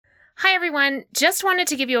Hi, everyone. Just wanted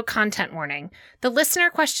to give you a content warning. The listener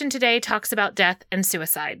question today talks about death and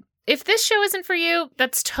suicide. If this show isn't for you,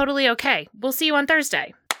 that's totally okay. We'll see you on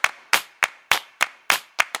Thursday.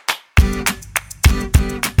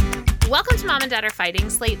 Welcome to Mom and Dad Are Fighting,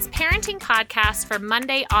 Slate's parenting podcast for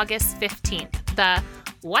Monday, August 15th, the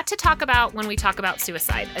What to Talk About When We Talk About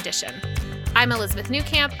Suicide edition. I'm Elizabeth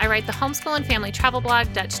Newcamp. I write the homeschool and family travel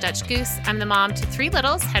blog, Dutch Goose. I'm the mom to three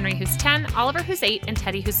littles, Henry, who's 10, Oliver, who's 8, and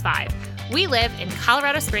Teddy, who's 5. We live in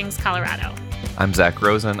Colorado Springs, Colorado. I'm Zach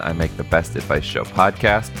Rosen. I make the Best Advice Show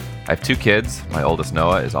podcast. I have two kids. My oldest,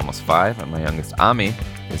 Noah, is almost 5, and my youngest, Ami,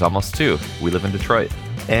 is almost 2. We live in Detroit.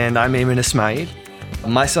 And I'm Ayman Ismail.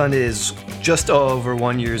 My son is just over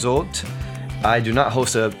 1 year old. I do not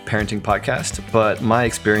host a parenting podcast, but my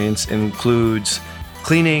experience includes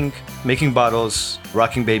cleaning, making bottles,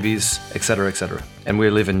 rocking babies, etc., etc. And we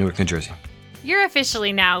live in Newark, New Jersey. You're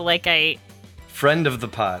officially now like a friend of the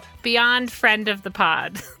pod. Beyond friend of the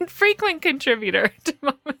pod. Frequent contributor to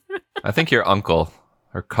Mom. I think you're uncle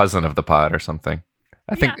or cousin of the pod or something.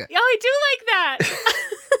 I think. Yeah. Oh, I do like that.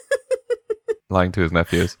 Lying to his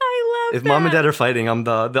nephews. I love If that. Mom and Dad are fighting, I'm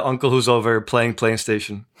the uncle who's over playing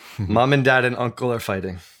PlayStation. Mom and Dad and uncle are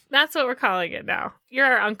fighting. That's what we're calling it now. You're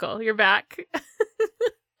our uncle. You're back.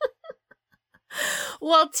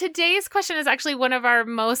 Well, today's question is actually one of our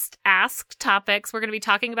most asked topics. We're going to be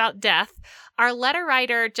talking about death. Our letter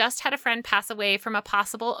writer just had a friend pass away from a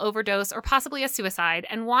possible overdose or possibly a suicide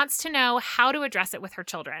and wants to know how to address it with her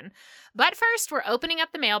children. But first, we're opening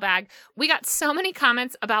up the mailbag. We got so many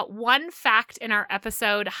comments about one fact in our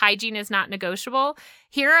episode, Hygiene is Not Negotiable.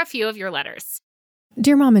 Here are a few of your letters.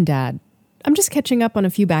 Dear Mom and Dad, I'm just catching up on a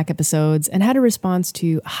few back episodes and had a response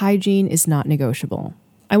to hygiene is not negotiable.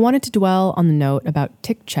 I wanted to dwell on the note about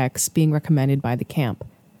tick checks being recommended by the camp.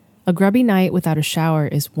 A grubby night without a shower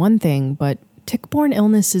is one thing, but tick-borne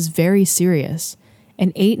illness is very serious.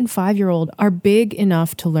 An 8 and 5-year-old are big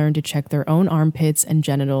enough to learn to check their own armpits and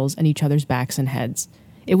genitals and each other's backs and heads.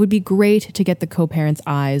 It would be great to get the co-parents'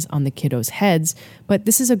 eyes on the kiddos' heads, but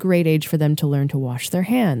this is a great age for them to learn to wash their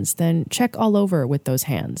hands, then check all over with those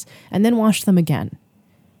hands, and then wash them again.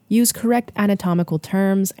 Use correct anatomical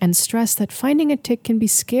terms and stress that finding a tick can be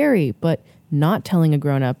scary, but not telling a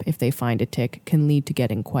grown-up if they find a tick can lead to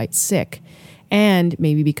getting quite sick and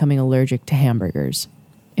maybe becoming allergic to hamburgers,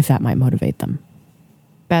 if that might motivate them.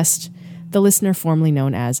 Best, the listener formerly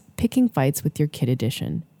known as Picking Fights with Your Kid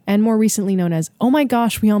Edition, and more recently known as Oh My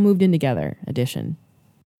Gosh, We All Moved In Together Edition.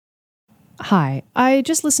 Hi, I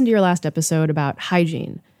just listened to your last episode about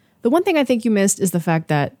hygiene. The one thing I think you missed is the fact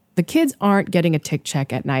that the kids aren't getting a tick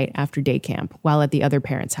check at night after day camp while at the other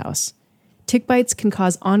parent's house. Tick bites can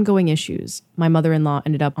cause ongoing issues. My mother-in-law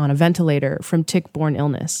ended up on a ventilator from tick-borne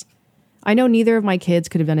illness. I know neither of my kids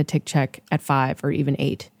could have done a tick check at 5 or even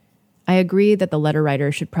 8. I agree that the letter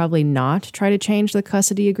writer should probably not try to change the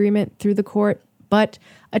custody agreement through the court, but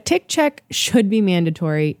a tick check should be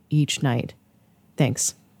mandatory each night.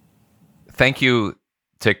 Thanks. Thank you,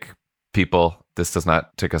 tick people. This does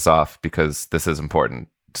not tick us off because this is important.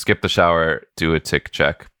 Skip the shower, do a tick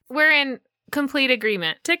check. We're in complete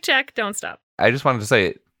agreement. Tick check, don't stop. I just wanted to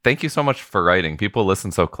say thank you so much for writing. People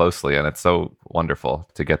listen so closely, and it's so wonderful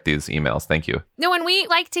to get these emails. Thank you. No, and we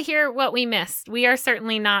like to hear what we missed. We are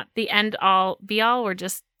certainly not the end-all, be-all. We're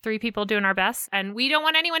just 3 people doing our best, and we don't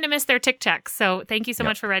want anyone to miss their tick checks. So thank you so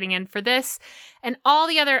much for writing in for this and all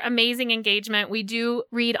the other amazing engagement. We do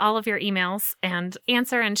read all of your emails and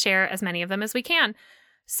answer and share as many of them as we can.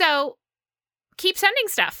 So keep sending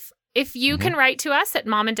stuff. If you can write to us at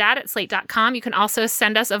momanddad@slate.com, you can also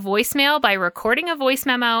send us a voicemail by recording a voice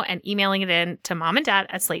memo and emailing it in to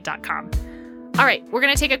momanddad@slate.com. All right, we're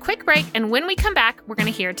going to take a quick break, and when we come back, we're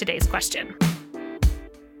going to hear today's question.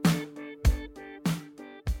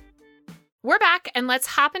 We're back, and let's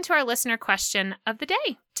hop into our listener question of the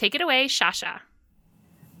day. Take it away, Shasha.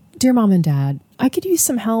 Dear Mom and Dad, I could use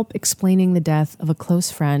some help explaining the death of a close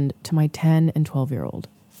friend to my 10 and 12-year-old.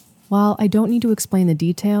 While I don't need to explain the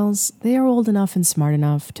details, they are old enough and smart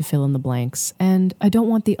enough to fill in the blanks, and I don't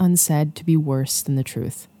want the unsaid to be worse than the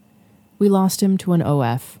truth. We lost him to an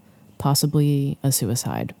OF, possibly a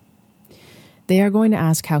suicide. They are going to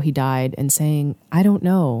ask how he died, and saying, I don't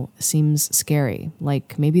know, seems scary,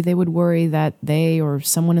 like maybe they would worry that they or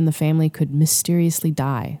someone in the family could mysteriously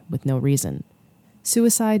die with no reason.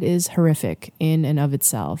 Suicide is horrific in and of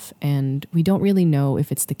itself, and we don't really know if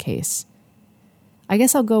it's the case. I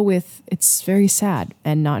guess I'll go with it's very sad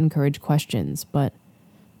and not encourage questions, but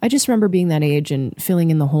I just remember being that age and filling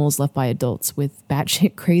in the holes left by adults with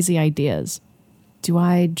batshit crazy ideas. Do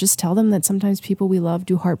I just tell them that sometimes people we love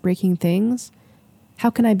do heartbreaking things? How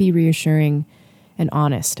can I be reassuring and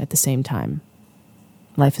honest at the same time.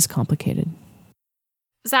 Life is complicated.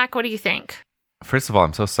 Zach, what do you think? First of all,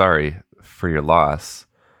 I'm so sorry for your loss.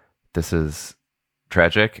 This is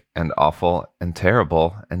tragic and awful and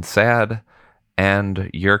terrible and sad. And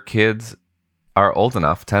your kids are old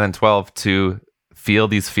enough, 10 and 12, to feel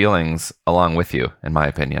these feelings along with you, in my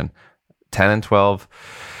opinion. 10 and 12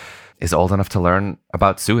 is old enough to learn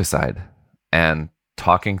about suicide. And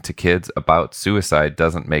talking to kids about suicide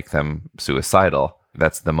doesn't make them suicidal.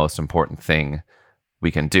 That's the most important thing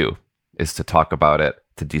we can do, is to talk about it,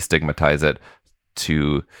 to destigmatize it,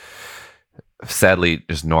 to sadly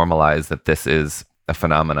just normalize that this is a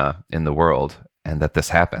phenomena in the world and that this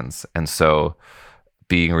happens. And so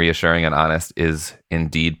being reassuring and honest is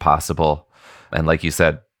indeed possible. And like you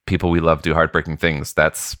said, people we love do heartbreaking things.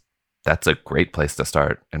 That's a great place to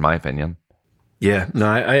start, in my opinion. Yeah, no,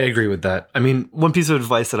 I agree with that. I mean, one piece of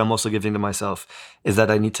advice that I'm also giving to myself is that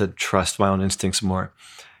I need to trust my own instincts more,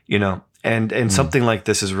 and something like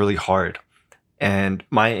this is really hard. And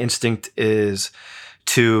my instinct is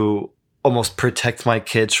to almost protect my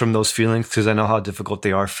kids from those feelings because I know how difficult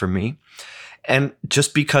they are for me. And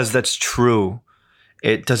just because that's true,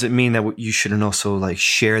 it doesn't mean that you shouldn't also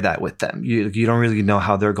share that with them. You don't really know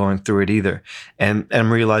how they're going through it either. And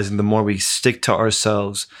I'm realizing the more we stick to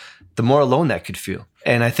ourselves, the more alone that could feel.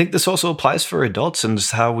 And I think this also applies for adults and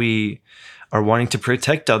just how we are wanting to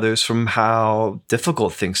protect others from how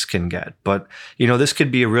difficult things can get. But, this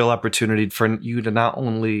could be a real opportunity for you to not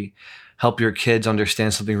only help your kids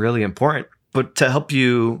understand something really important, but to help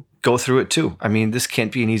you go through it too. I mean, this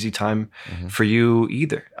can't be an easy time for you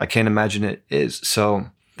either. I can't imagine it is. So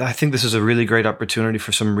I think this is a really great opportunity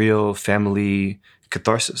for some real family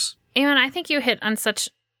catharsis. Eamon, I think you hit on such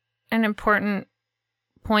an important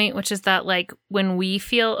point, which is that when we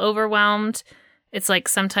feel overwhelmed, it's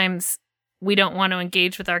sometimes we don't want to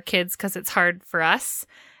engage with our kids because it's hard for us.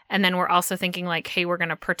 And then we're also thinking hey, we're going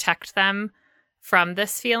to protect them from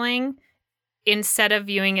this feeling, instead of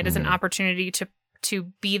viewing it as an opportunity to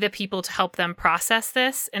be the people to help them process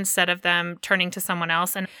this instead of them turning to someone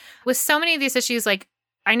else. And with so many of these issues,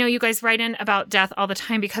 I know you guys write in about death all the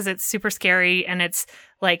time because it's super scary and it's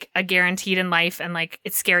a guaranteed in life, and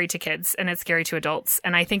it's scary to kids and it's scary to adults.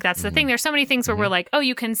 And I think that's the thing. There's so many things where we're oh,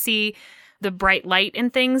 you can see the bright light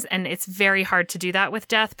in things, and it's very hard to do that with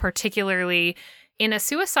death, particularly in a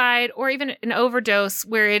suicide or even an overdose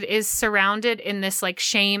where it is surrounded in this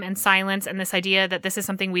shame and silence and this idea that this is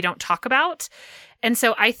something we don't talk about. And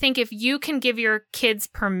so I think if you can give your kids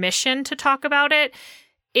permission to talk about it,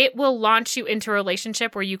 it will launch you into a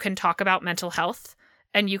relationship where you can talk about mental health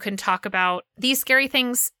and you can talk about these scary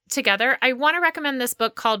things together. I want to recommend this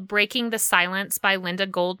book called Breaking the Silence by Linda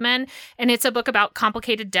Goldman. And it's a book about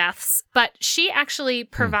complicated deaths, but she actually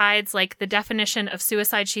provides the definition of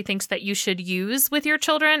suicide she thinks that you should use with your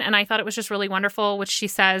children. And I thought it was just really wonderful, which she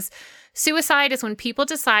says, suicide is when people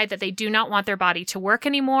decide that they do not want their body to work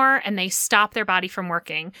anymore and they stop their body from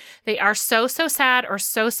working. They are so sad or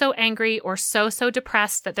so angry or so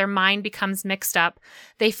depressed that their mind becomes mixed up.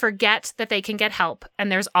 They forget that they can get help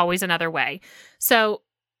and there's always another way. So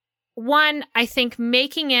one, I think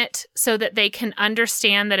making it so that they can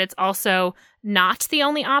understand that it's also not the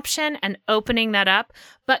only option and opening that up,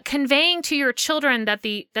 but conveying to your children that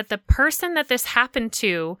the person that this happened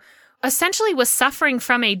to essentially was suffering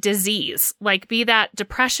from a disease, be that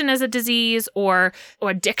depression as a disease or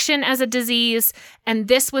addiction as a disease, and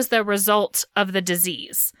this was the result of the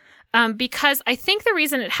disease. Because I think the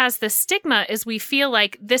reason it has this stigma is we feel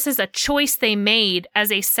like this is a choice they made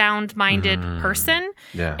as a sound-minded person.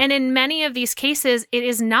 Yeah. And in many of these cases, it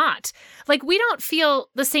is not. We don't feel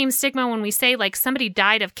the same stigma when we say, somebody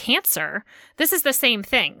died of cancer. This is the same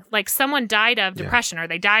thing. Someone died of depression or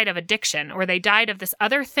they died of addiction or they died of this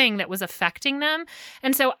other thing that was affecting them.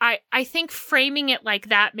 And so I think framing it like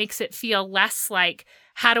that makes it feel less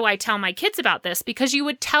how do I tell my kids about this? Because you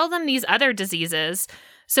would tell them these other diseases.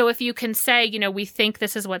 So if you can say, we think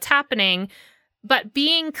this is what's happening, but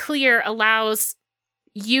being clear allows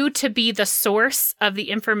you to be the source of the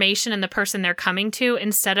information and the person they're coming to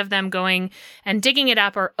instead of them going and digging it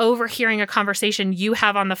up or overhearing a conversation you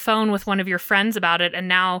have on the phone with one of your friends about it. And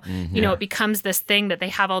now, it becomes this thing that they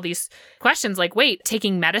have all these questions wait,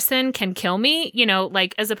 taking medicine can kill me,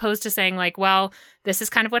 as opposed to saying well, this is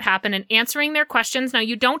kind of what happened and answering their questions. Now,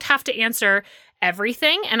 you don't have to answer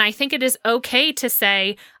everything. And I think it is okay to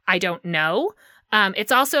say, I don't know.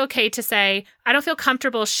 It's also okay to say, I don't feel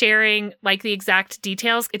comfortable sharing the exact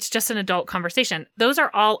details. It's just an adult conversation. Those are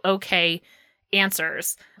all okay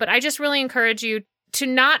answers. But I just really encourage you to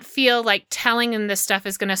not feel like telling them this stuff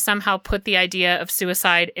is going to somehow put the idea of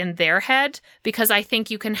suicide in their head, because I think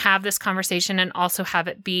you can have this conversation and also have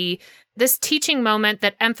it be this teaching moment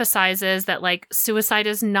that emphasizes that like suicide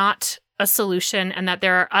is not a solution and that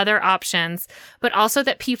there are other options, but also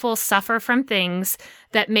that people suffer from things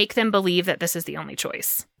that make them believe that this is the only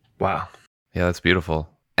choice. Wow. Yeah, that's beautiful.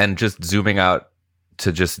 And just zooming out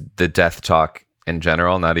to just the death talk in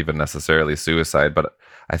general, not even necessarily suicide, but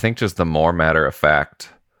I think just the more matter of fact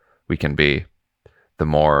we can be, the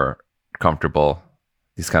more comfortable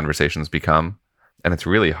these conversations become. And it's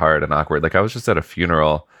really hard and awkward. Like I was just at a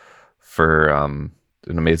funeral for an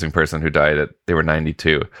amazing person who died they were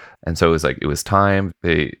 92. And so it was time.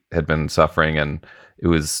 They had been suffering, and it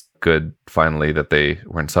was good finally that they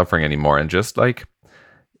weren't suffering anymore. And just like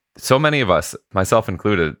so many of us, myself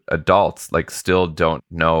included, adults, like still don't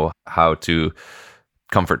know how to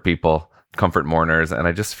comfort people, comfort mourners. And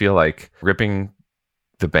I just feel like ripping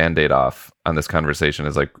the Band-Aid off on this conversation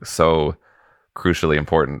is like so crucially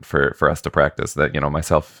important for us to practice that,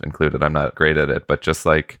 myself included. I'm not great at it, but just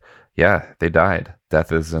like, yeah, they died.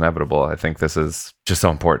 Death is inevitable. I think this is just so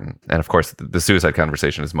important. And of course, the suicide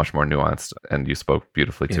conversation is much more nuanced, and you spoke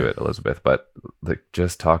beautifully to it, Elizabeth. But like,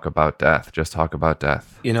 just talk about death. Just talk about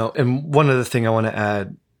death. And one other thing I want to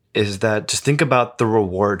add is that just think about the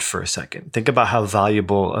reward for a second. Think about how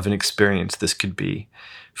valuable of an experience this could be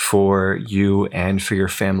for you and for your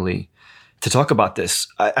family to talk about this.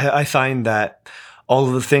 I find that all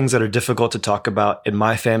of the things that are difficult to talk about in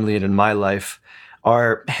my family and in my life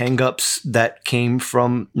are hangups that came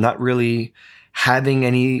from not really having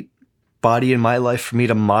anybody in my life for me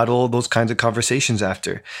to model those kinds of conversations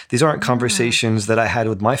after. These aren't conversations that I had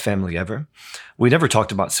with my family ever. We never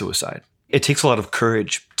talked about suicide. It takes a lot of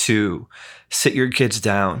courage to sit your kids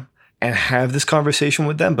down and have this conversation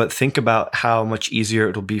with them, but think about how much easier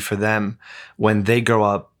it'll be for them when they grow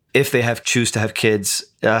up. If they choose to have kids,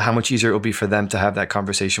 how much easier it will be for them to have that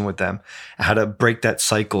conversation with them, how to break that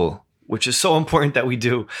cycle, which is so important that we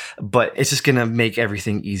do, but it's just going to make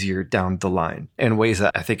everything easier down the line in ways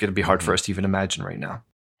that I think it'd be hard for us to even imagine right now.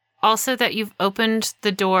 Also that you've opened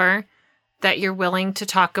the door, that you're willing to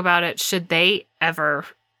talk about it should they ever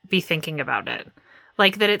be thinking about it.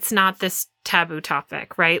 Like that it's not this taboo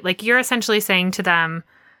topic, right? Like you're essentially saying to them,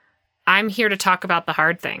 I'm here to talk about the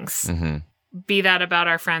hard things. Mm-hmm. Be that about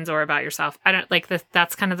our friends or about yourself. I don't like this.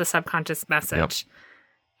 That's kind of the subconscious message. Yep.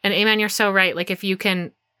 And Amen, you're so right. Like if you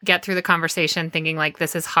can get through the conversation thinking like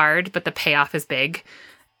this is hard, but the payoff is big,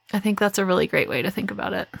 I think that's a really great way to think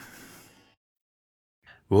about it.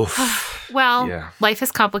 Oof. Well, life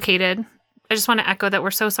is complicated. I just want to echo that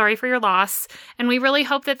we're so sorry for your loss. And we really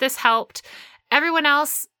hope that this helped. Everyone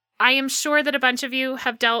else, I am sure that a bunch of you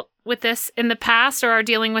have dealt with this in the past or are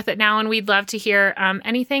dealing with it now, and we'd love to hear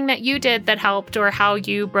anything that you did that helped or how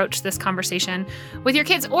you broached this conversation with your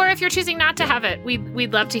kids, or if you're choosing not to have it,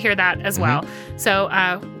 we'd love to hear that as well. So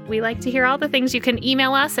we like to hear all the things. You can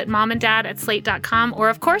email us at momanddad@slate.com, or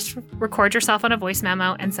of course, record yourself on a voice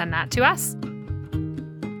memo and send that to us.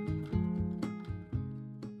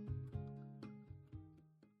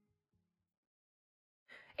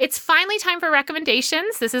 It's finally time for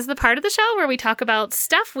recommendations. This is the part of the show where we talk about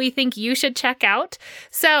stuff we think you should check out.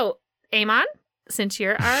 So, Amon, since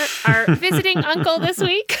you're our visiting uncle this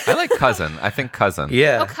week. I like cousin. I think cousin.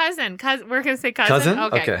 Yeah. Oh, cousin. We're going to say cousin?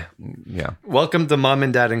 Okay. Yeah. Welcome to Mom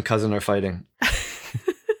and Dad and Cousin Are Fighting.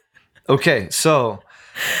 Okay, so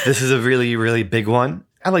this is a really, really big one.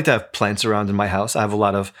 I like to have plants around in my house. I have a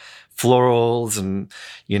lot of florals and,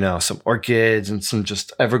 some orchids and some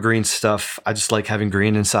just evergreen stuff. I just like having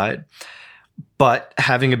green inside. But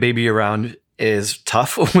having a baby around is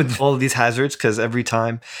tough with all of these hazards, because every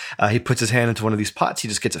time he puts his hand into one of these pots, he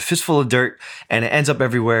just gets a fistful of dirt and it ends up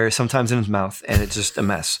everywhere, sometimes in his mouth, and it's just a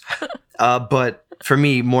mess. But for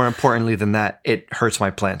me, more importantly than that, it hurts my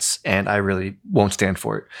plants and I really won't stand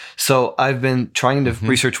for it. So I've been trying to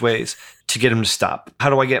research ways to get him to stop. How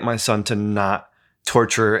do I get my son to not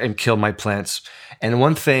torture and kill my plants? And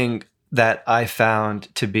one thing that I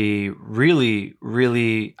found to be really,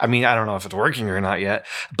 really, I don't know if it's working or not yet,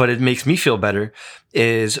 but it makes me feel better,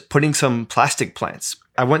 is putting some plastic plants.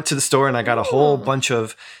 I went to the store and I got a whole bunch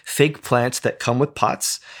of fake plants that come with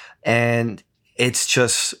pots, and it's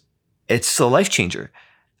a life changer.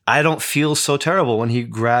 I don't feel so terrible when he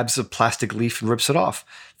grabs a plastic leaf and rips it off.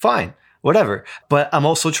 Fine, whatever. But I'm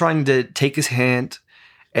also trying to take his hand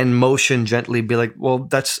and motion gently, be like, well,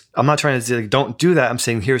 I'm not trying to say, like, don't do that. I'm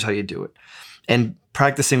saying, here's how you do it. And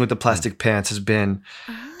practicing with the plastic pants has been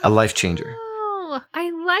a life changer.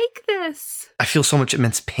 I like this. I feel so much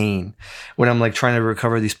immense pain when I'm like trying to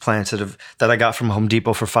recover these plants that I got from Home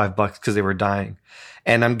Depot for $5 because they were dying.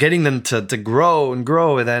 And I'm getting them to grow and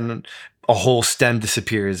grow, and then a whole stem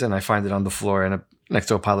disappears and I find it on the floor and next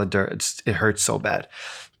to a pile of dirt. It hurts so bad.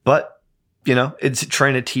 But it's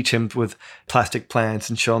trying to teach him with plastic plants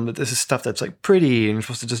and show him that this is stuff that's like pretty and you're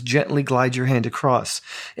supposed to just gently glide your hand across.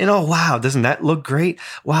 And oh, wow, doesn't that look great?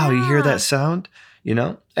 Wow, You hear that sound?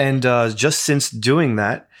 And just since doing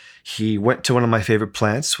that, he went to one of my favorite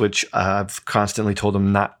plants, which I've constantly told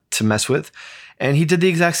him not to mess with. And he did the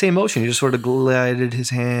exact same motion. He just sort of glided his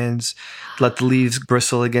hands, let the leaves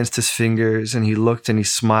bristle against his fingers, and he looked and he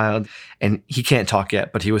smiled. And he can't talk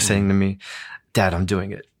yet, but he was saying to me, Dad, I'm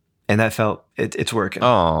doing it. And that felt, it's working.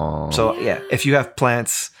 Oh. So yeah, if you have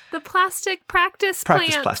plants. The plastic practice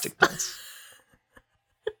Practice plants. plastic plants.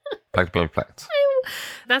 Plastic plants.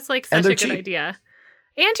 That's like And such they're a good cheap. idea.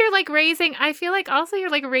 And you're like I feel like also you're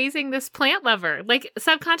like raising this plant lover. Like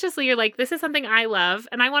subconsciously you're like, this is something I love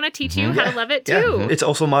and I want to teach you how to love it too. It's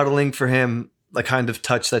also modeling for him the kind of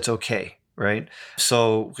touch that's okay, right?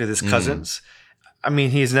 So with his cousins, I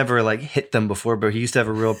mean, he's never like hit them before, but he used to have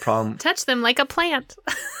a real problem. Touch them like a plant.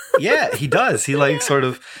 Yeah, he does. He like sort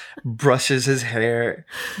of brushes his hair,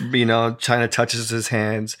 China touches his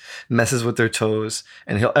hands, messes with their toes.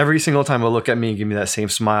 And he'll every single time he'll look at me and give me that same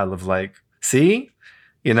smile of like, see,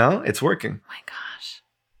 it's working. Oh my gosh.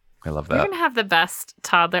 I love You're that. going to have the best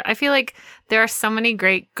toddler. I feel like there are so many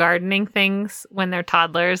great gardening things when they're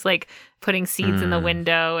toddlers, like putting seeds in the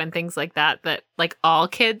window and things like that like all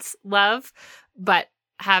kids love. But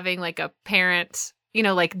having like a parent,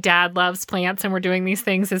 like dad loves plants and we're doing these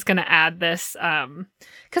things is going to add this.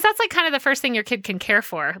 Because that's like kind of the first thing your kid can care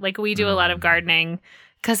for. Like we do a lot of gardening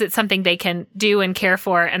because it's something they can do and care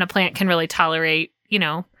for. And a plant can really tolerate,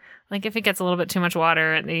 like if it gets a little bit too much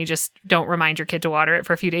water and then you just don't remind your kid to water it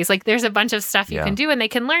for a few days, like there's a bunch of stuff you can do and they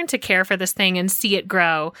can learn to care for this thing and see it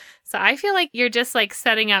grow. So I feel like you're just like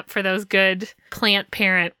setting up for those good plant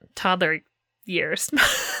parent toddler years.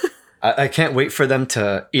 I can't wait for them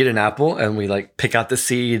to eat an apple and we like pick out the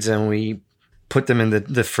seeds and we put them in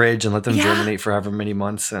the fridge and let them germinate for however many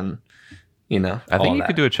months and, I think you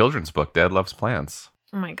could do a children's book, Dad Loves Plants.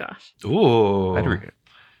 Oh my gosh. Ooh. I'd read it.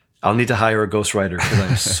 I'll need to hire a ghostwriter because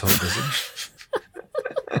I'm so busy.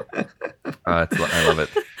 I love it.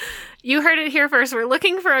 You heard it here first. We're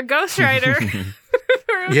looking for a ghostwriter.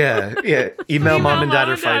 Yeah. Email mom and dad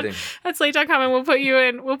are fighting. At slate.com and we'll put you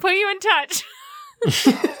in touch.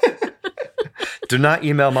 Do not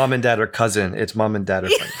email mom and dad or cousin. It's mom and dad are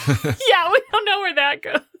fighting. Yeah, we don't know where that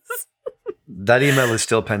goes. That email is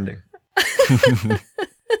still pending.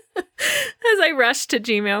 As I rush to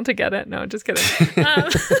Gmail to get it. No, just kidding.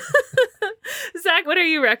 Zach, what are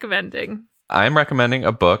you recommending? I'm recommending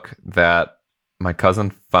a book that my cousin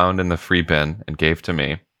found in the free bin and gave to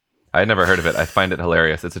me. I had never heard of it. I find it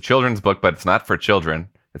hilarious. It's a children's book, but it's not for children.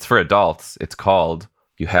 It's for adults. It's called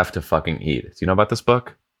You Have to Fucking Eat. Do you know about this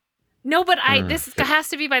book? No, but this has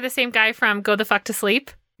to be by the same guy from Go the Fuck to Sleep.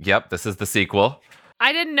 Yep, this is the sequel.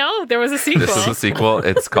 I didn't know there was a sequel. This is the sequel.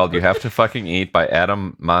 It's called You Have to Fucking Eat by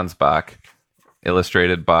Adam Mansbach,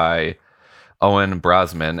 illustrated by Owen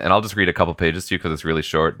Brosman. And I'll just read a couple pages to you because it's really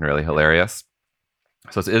short and really hilarious.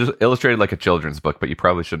 So it's illustrated like a children's book, but you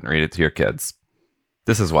probably shouldn't read it to your kids.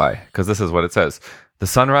 This is why, because this is what it says. The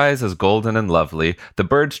sunrise is golden and lovely. The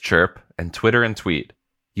birds chirp and twitter and tweet.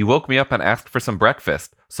 You woke me up and asked for some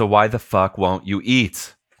breakfast, so why the fuck won't you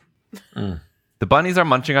eat? The bunnies are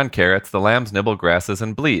munching on carrots, the lambs nibble grasses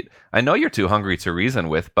and bleat. I know you're too hungry to reason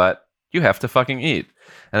with, but you have to fucking eat.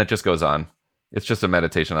 And it just goes on. It's just a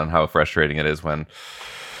meditation on how frustrating it is when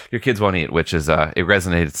your kids won't eat, which is, it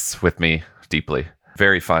resonates with me deeply.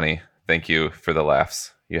 Very funny. Thank you for the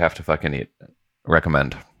laughs. You have to fucking eat.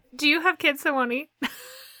 Recommend. Do you have kids that won't eat?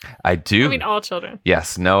 I do. I mean, all children.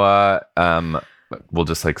 Yes. Noah will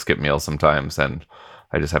just like skip meals sometimes. And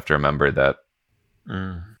I just have to remember that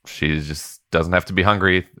she just doesn't have to be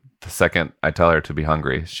hungry the second I tell her to be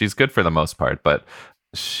hungry. She's good for the most part, but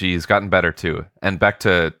she's gotten better too. And back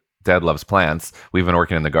to Dad Loves Plants, we've been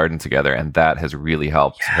working in the garden together, and that has really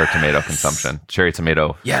helped her tomato consumption. Cherry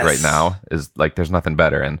tomato right now is like, there's nothing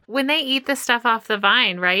better. And when they eat the stuff off the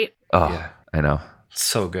vine, right? Oh, I know.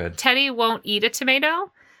 So good. Teddy won't eat a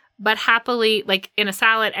tomato, but happily, like in a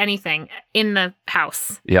salad, anything in the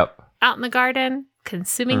house. Yep. Out in the garden,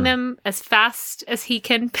 consuming them as fast as he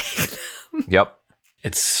can pick them. Yep.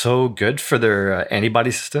 It's so good for their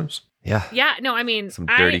antibody systems. Yeah. Yeah, no, I mean, Some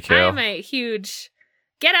dirty kale. I'm a huge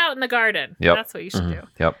get out in the garden. Yep. That's what you should do.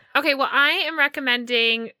 Yep. Okay, well, I am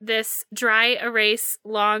recommending this dry erase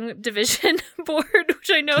long division board, which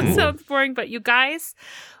I know sounds boring, but you guys,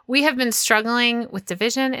 we have been struggling with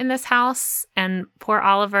division in this house, and poor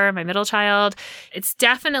Oliver, my middle child, it's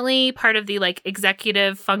definitely part of the like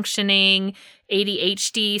executive functioning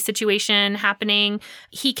ADHD situation happening.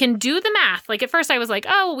 He can do the math. Like at first I was like,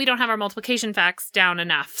 oh, well, we don't have our multiplication facts down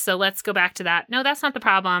enough, so let's go back to that. No, that's not the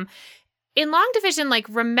problem. In long division, like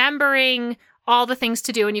remembering all the things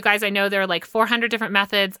to do, and you guys, I know there are like 400 different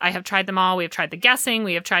methods. I have tried them all. We have tried the guessing.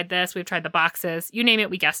 We have tried this. We've tried the boxes. You name it,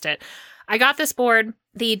 we guessed it. I got this board,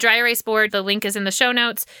 the dry erase board. The link is in the show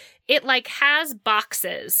notes. It like has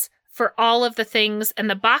boxes for all of the things, and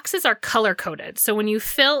the boxes are color coded. So when you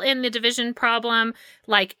fill in the division problem,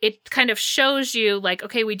 like it kind of shows you like,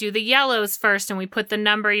 okay, we do the yellows first and we put the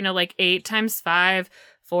number, like 8 times 5,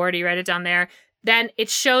 40, write it down there. Then it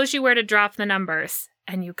shows you where to drop the numbers.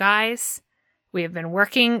 And you guys, we have been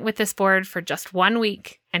working with this board for just 1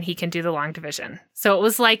 week, and he can do the long division. So it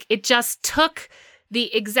was like, it just took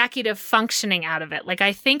the executive functioning out of it. Like,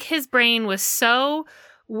 I think his brain was so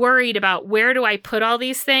worried about where do I put all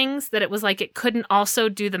these things that it was like it couldn't also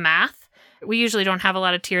do the math. We usually don't have a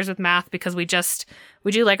lot of tears with math because we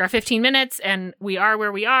do like our 15 minutes and we are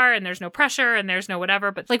where we are and there's no pressure and there's no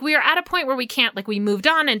whatever. But like we are at a point where we can't, like we moved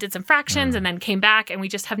on and did some fractions and then came back, and we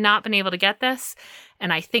just have not been able to get this.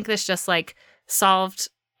 And I think this just like solved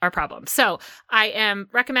our problem. So I am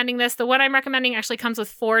recommending this. The one I'm recommending actually comes with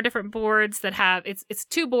 4 different boards that have, it's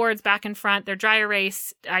 2 boards back and front. They're dry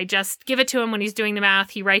erase. I just give it to him when he's doing the math.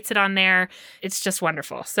 He writes it on there. It's just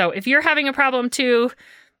wonderful. So if you're having a problem too,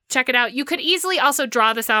 check it out. You could easily also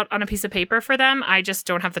draw this out on a piece of paper for them. I just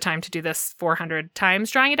don't have the time to do this 400 times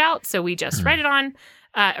drawing it out. So we just write it on,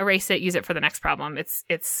 erase it, use it for the next problem. It's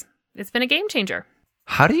been a game changer.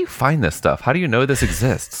 How do you find this stuff? How do you know this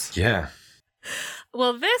exists? Yeah.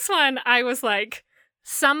 Well, this one, I was like,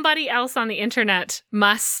 somebody else on the internet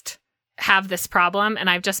must have this problem. And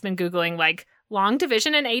I've just been Googling like long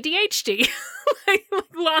division and ADHD, like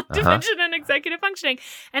long division and executive functioning.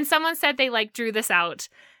 And someone said they like drew this out.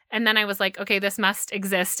 And then I was like, okay, this must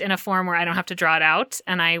exist in a form where I don't have to draw it out.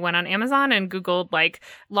 And I went on Amazon and Googled like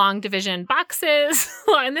long division boxes.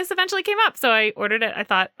 And this eventually came up. So I ordered it. I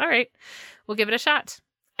thought, all right, we'll give it a shot.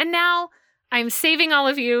 And now I'm saving all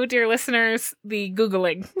of you, dear listeners, the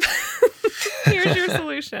Googling. Here's your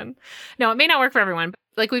solution. No, it may not work for everyone. But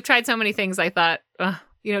like we've tried so many things. I thought,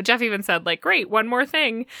 Jeff even said like, great, one more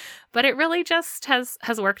thing. But it really just has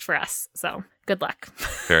worked for us. So good luck.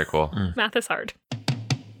 Very cool. Math is hard.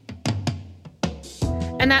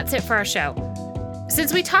 And that's it for our show.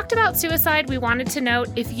 Since we talked about suicide, we wanted to note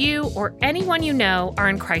if you or anyone you know are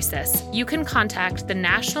in crisis, you can contact the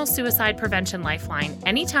National Suicide Prevention Lifeline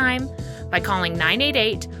anytime by calling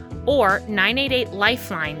 988 or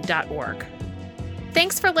 988lifeline.org.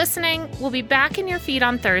 Thanks for listening. We'll be back in your feed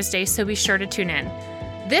on Thursday, so be sure to tune in.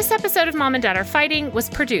 This episode of Mom and Dad Are Fighting was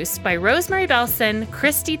produced by Rosemary Belson,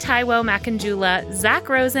 Christy Taiwo Makanjula, Zach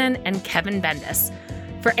Rosen, and Kevin Bendis.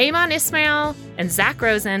 For Eamon Ismail and Zach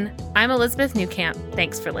Rosen, I'm Elizabeth Newcamp.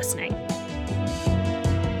 Thanks for listening.